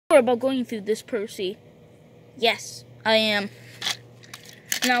About going through this, Percy. Yes, I am.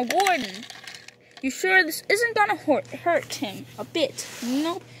 Now, Gordon, you sure this isn't gonna hurt him a bit?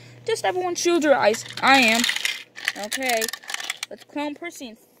 Nope. Just everyone shield your eyes. I am. Okay. Let's clone Percy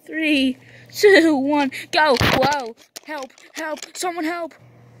in 3, 2, 1, go! Whoa! Help! Help! Someone help!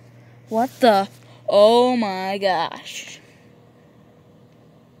 What the? Oh my gosh.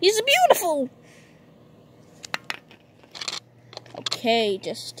 He's beautiful! Okay,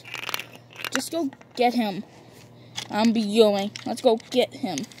 just go get him. I'm be going. Let's go get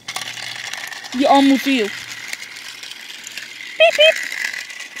him. Yeah, I'm with you. Beep, beep.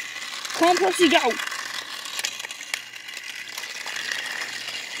 Come on, Percy, go.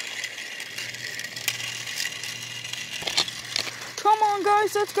 Come on,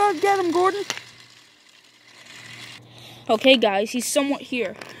 guys, let's go get him, Gordon. Okay, guys, he's somewhat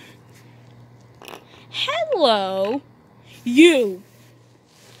here. Hello. You.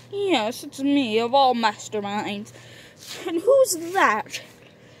 Yes, it's me, of all masterminds. And who's that?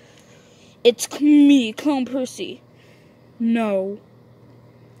 It's me, Clone Percy. No.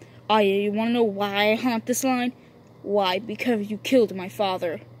 You wanna know why I haunt this line? Why? Because you killed my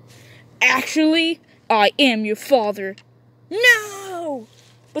father. Actually, I am your father. No!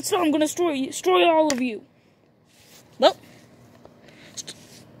 But still, I'm gonna destroy all of you. Well,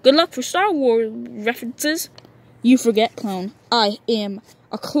 good luck for Star Wars references. You forget, clone. I am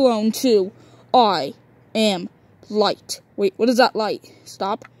a clone too. I am light. Wait, what is that light?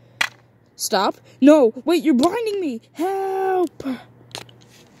 Stop. Stop. No, wait, you're blinding me. Help.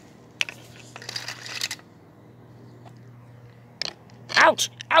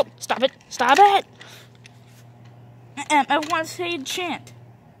 Ouch. Ouch. Stop it. Stop it. I want to say a chant.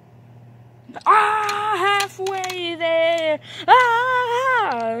 Halfway there.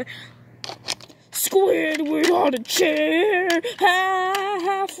 Squidward on a chair,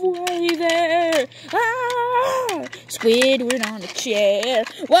 halfway there. Squidward on a chair,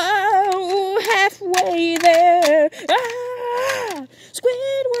 whoa, halfway there.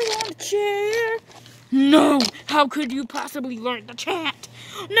 Squidward on a chair. No, how could you possibly learn the chant?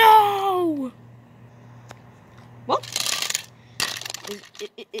 No. Well,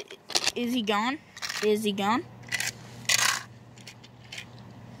 is he gone? Is he gone?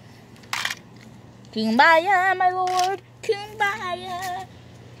 Kumbaya, my lord. Kumbaya.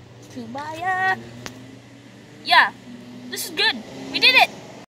 Kumbaya. Yeah, this is good. We did it.